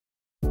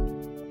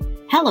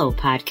Hello,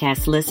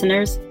 podcast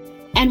listeners,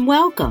 and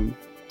welcome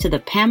to the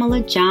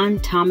Pamela John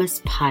Thomas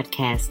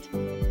Podcast,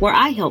 where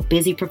I help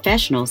busy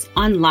professionals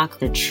unlock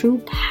the true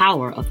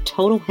power of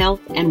total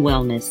health and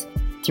wellness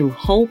through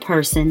whole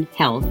person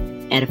health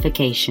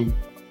edification.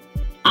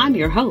 I'm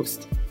your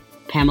host,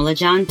 Pamela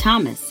John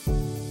Thomas,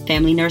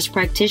 family nurse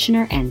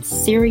practitioner and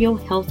serial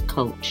health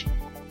coach.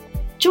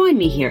 Join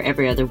me here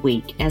every other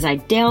week as I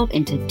delve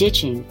into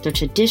ditching the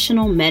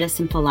traditional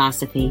medicine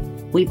philosophy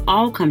we've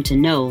all come to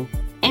know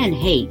and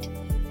hate,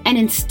 and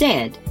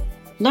instead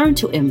learn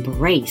to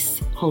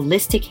embrace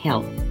holistic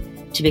health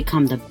to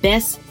become the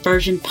best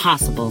version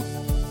possible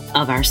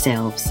of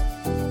ourselves.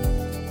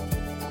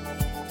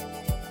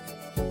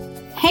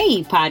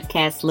 Hey,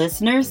 podcast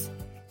listeners.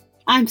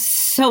 I'm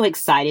so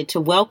excited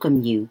to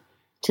welcome you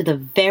to the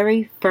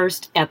very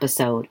first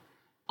episode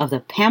of the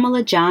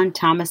Pamela John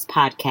Thomas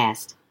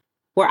Podcast,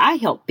 where I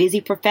help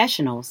busy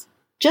professionals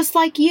just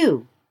like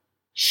you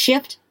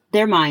shift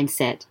their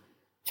mindset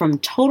from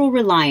total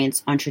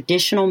reliance on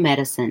traditional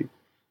medicine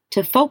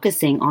to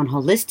focusing on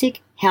holistic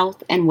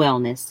health and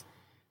wellness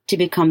to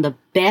become the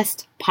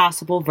best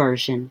possible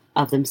version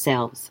of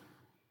themselves.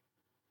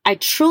 I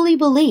truly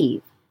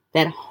believe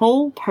that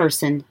whole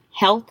person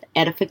health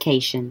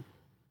edification,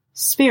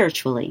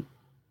 spiritually,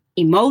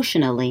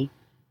 emotionally,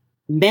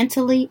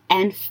 mentally,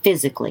 and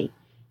physically,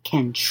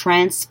 can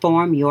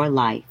transform your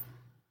life.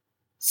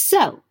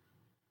 So,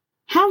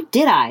 how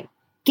did I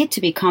get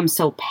to become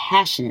so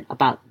passionate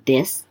about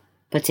this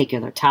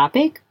particular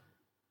topic?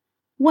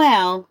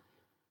 Well,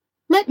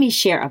 let me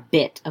share a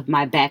bit of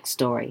my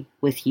backstory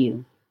with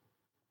you.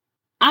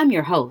 I'm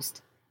your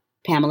host,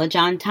 Pamela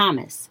John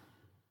Thomas,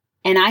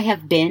 and I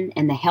have been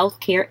in the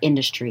healthcare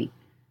industry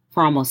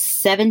for almost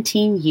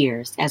 17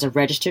 years as a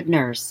registered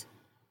nurse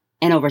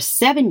and over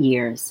 7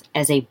 years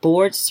as a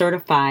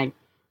board-certified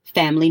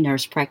family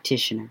nurse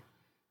practitioner.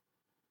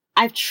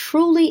 I've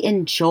truly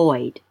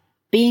enjoyed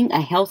being a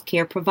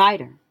healthcare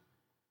provider,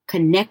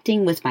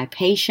 connecting with my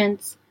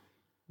patients,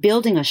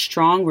 building a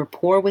strong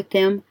rapport with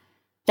them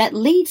that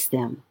leads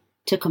them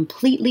to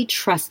completely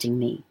trusting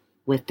me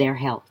with their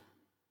health.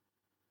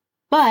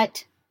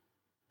 But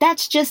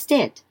that's just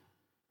it.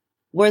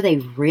 Were they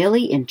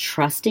really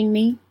entrusting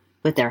me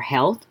with their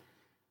health?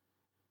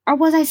 Or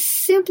was I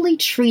simply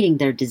treating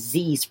their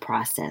disease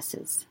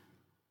processes?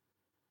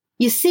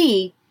 You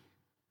see,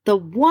 the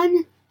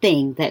one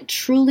thing that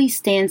truly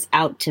stands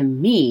out to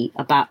me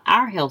about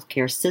our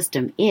healthcare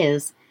system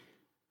is,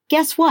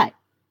 guess what?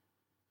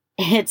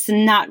 It's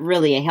not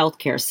really a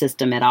healthcare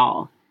system at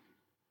all.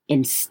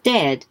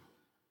 Instead,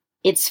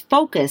 its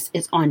focus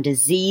is on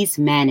disease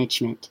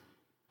management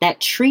that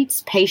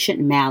treats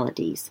patient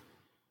maladies,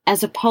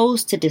 as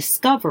opposed to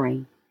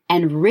discovering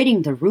and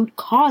ridding the root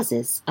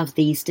causes of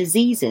these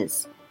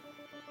diseases.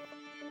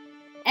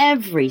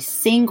 Every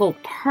single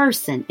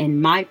person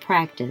in my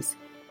practice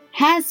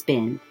has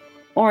been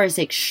or is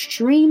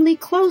extremely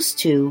close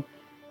to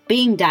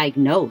being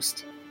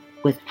diagnosed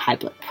with high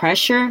blood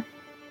pressure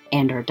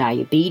and/or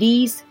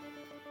diabetes,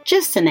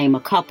 just to name a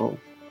couple,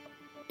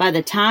 by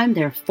the time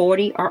they're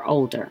 40 or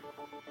older.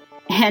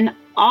 And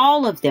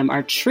all of them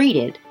are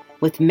treated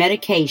with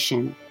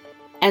medication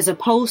as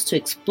opposed to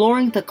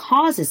exploring the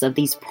causes of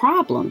these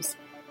problems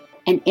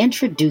and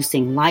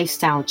introducing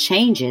lifestyle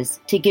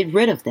changes to get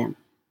rid of them.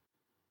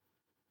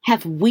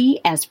 Have we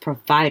as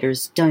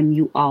providers done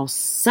you all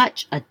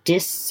such a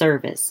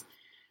disservice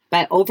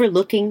by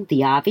overlooking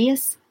the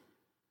obvious?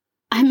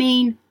 I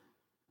mean,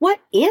 what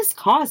is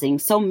causing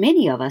so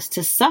many of us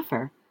to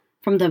suffer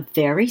from the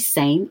very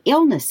same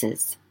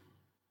illnesses?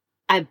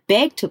 I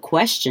beg to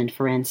question,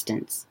 for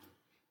instance,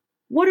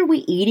 what are we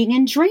eating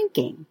and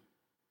drinking?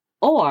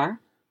 Or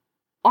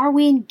are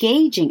we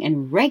engaging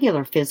in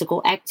regular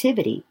physical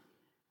activity?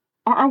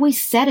 Or are we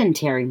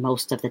sedentary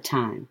most of the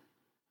time?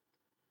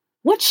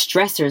 What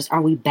stressors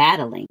are we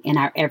battling in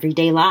our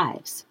everyday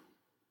lives?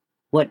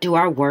 What do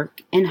our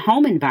work and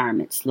home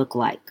environments look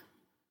like?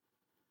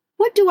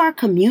 What do our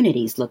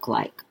communities look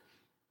like?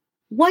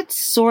 What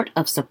sort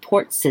of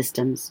support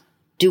systems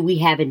do we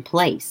have in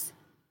place?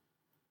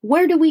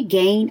 Where do we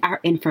gain our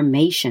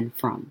information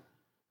from?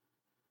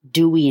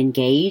 Do we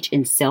engage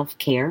in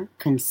self-care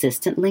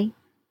consistently?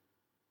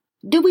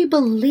 Do we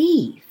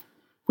believe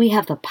we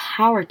have the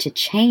power to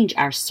change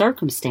our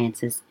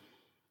circumstances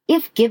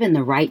if given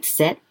the right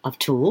set of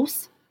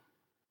tools?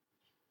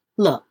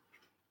 Look,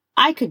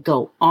 I could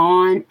go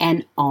on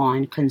and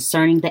on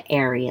concerning the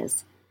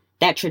areas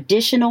that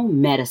traditional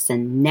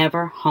medicine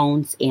never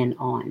hones in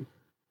on.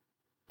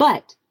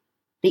 But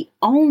the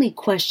only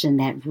question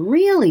that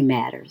really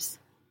matters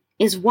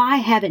is, why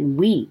haven't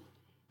we,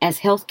 as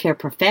healthcare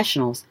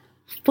professionals,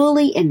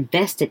 fully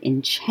invested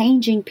in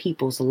changing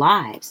people's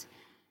lives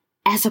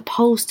as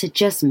opposed to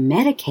just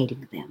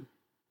medicating them?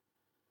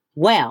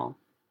 Well,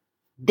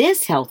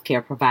 this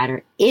healthcare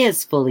provider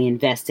is fully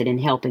invested in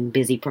helping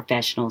busy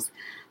professionals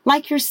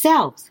like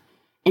yourselves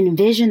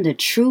envision the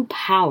true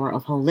power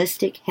of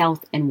holistic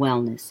health and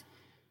wellness,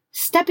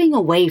 stepping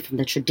away from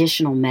the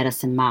traditional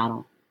medicine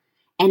model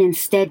and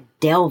instead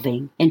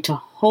delving into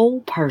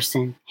whole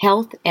person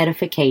health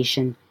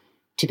edification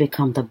to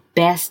become the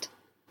best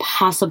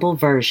possible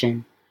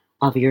version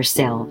of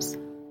yourselves.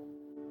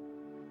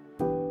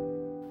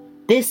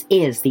 This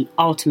is the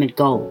ultimate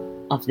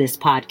goal of this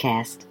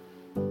podcast.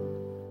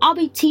 I'll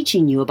be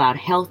teaching you about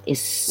health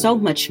is so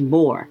much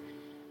more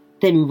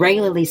than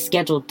regularly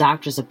scheduled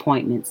doctor's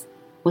appointments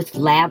with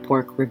lab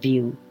work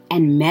review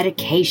and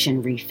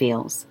medication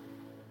refills,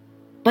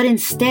 but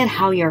instead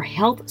how your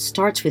health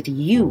starts with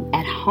you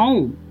at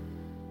home,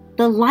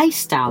 the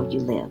lifestyle you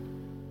live,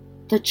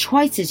 the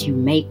choices you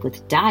make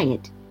with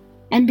diet,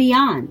 and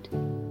beyond.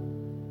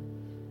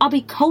 I'll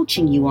be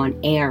coaching you on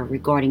air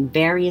regarding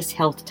various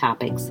health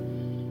topics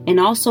and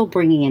also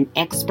bringing an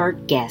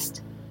expert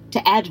guest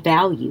to add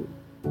value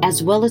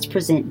as well as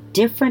present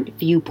different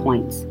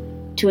viewpoints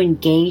to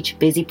engage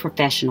busy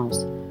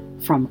professionals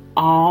from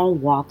all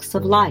walks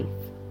of life.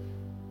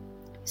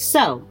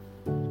 So,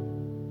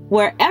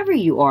 wherever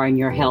you are in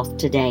your health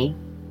today,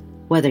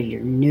 whether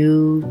you're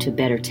new to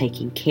better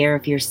taking care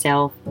of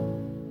yourself,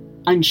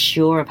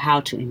 unsure of how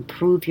to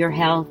improve your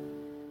health,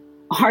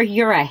 or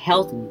you're a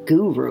health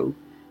guru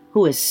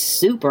who is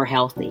super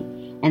healthy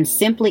and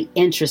simply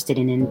interested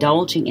in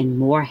indulging in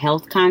more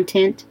health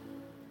content,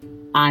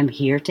 I'm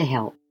here to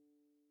help.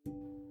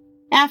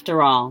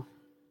 After all,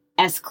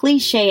 as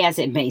cliche as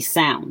it may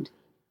sound,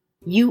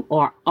 you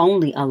are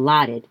only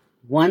allotted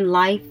one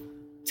life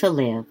to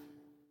live.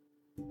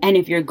 And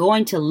if you're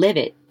going to live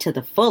it to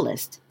the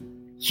fullest,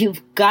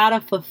 you've got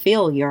to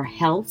fulfill your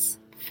health's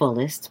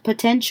fullest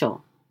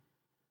potential.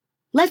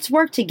 Let's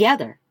work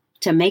together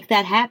to make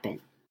that happen.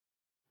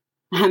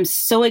 I'm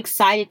so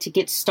excited to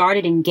get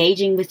started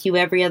engaging with you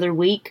every other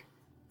week.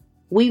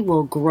 We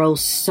will grow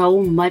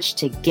so much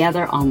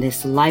together on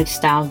this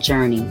lifestyle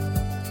journey.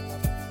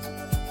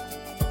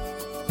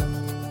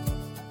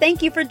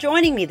 Thank you for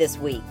joining me this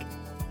week.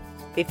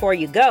 Before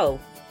you go,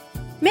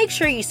 make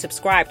sure you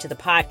subscribe to the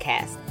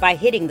podcast by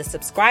hitting the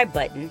subscribe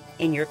button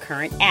in your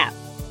current app.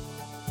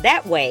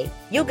 That way,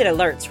 you'll get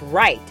alerts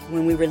right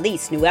when we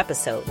release new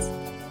episodes,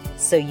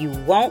 so you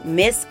won't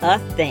miss a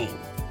thing.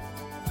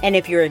 And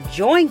if you're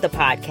enjoying the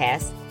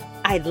podcast,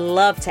 I'd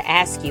love to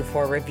ask you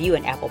for a review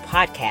in Apple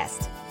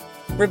Podcasts.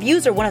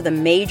 Reviews are one of the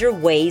major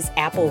ways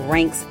Apple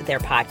ranks their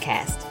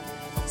podcast,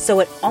 so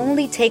it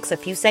only takes a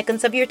few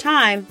seconds of your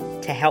time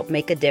to help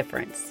make a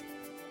difference.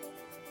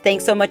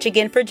 Thanks so much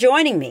again for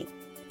joining me,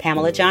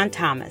 Pamela John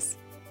Thomas,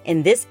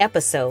 in this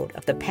episode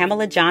of the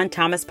Pamela John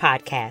Thomas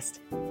Podcast.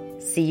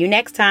 See you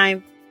next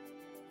time.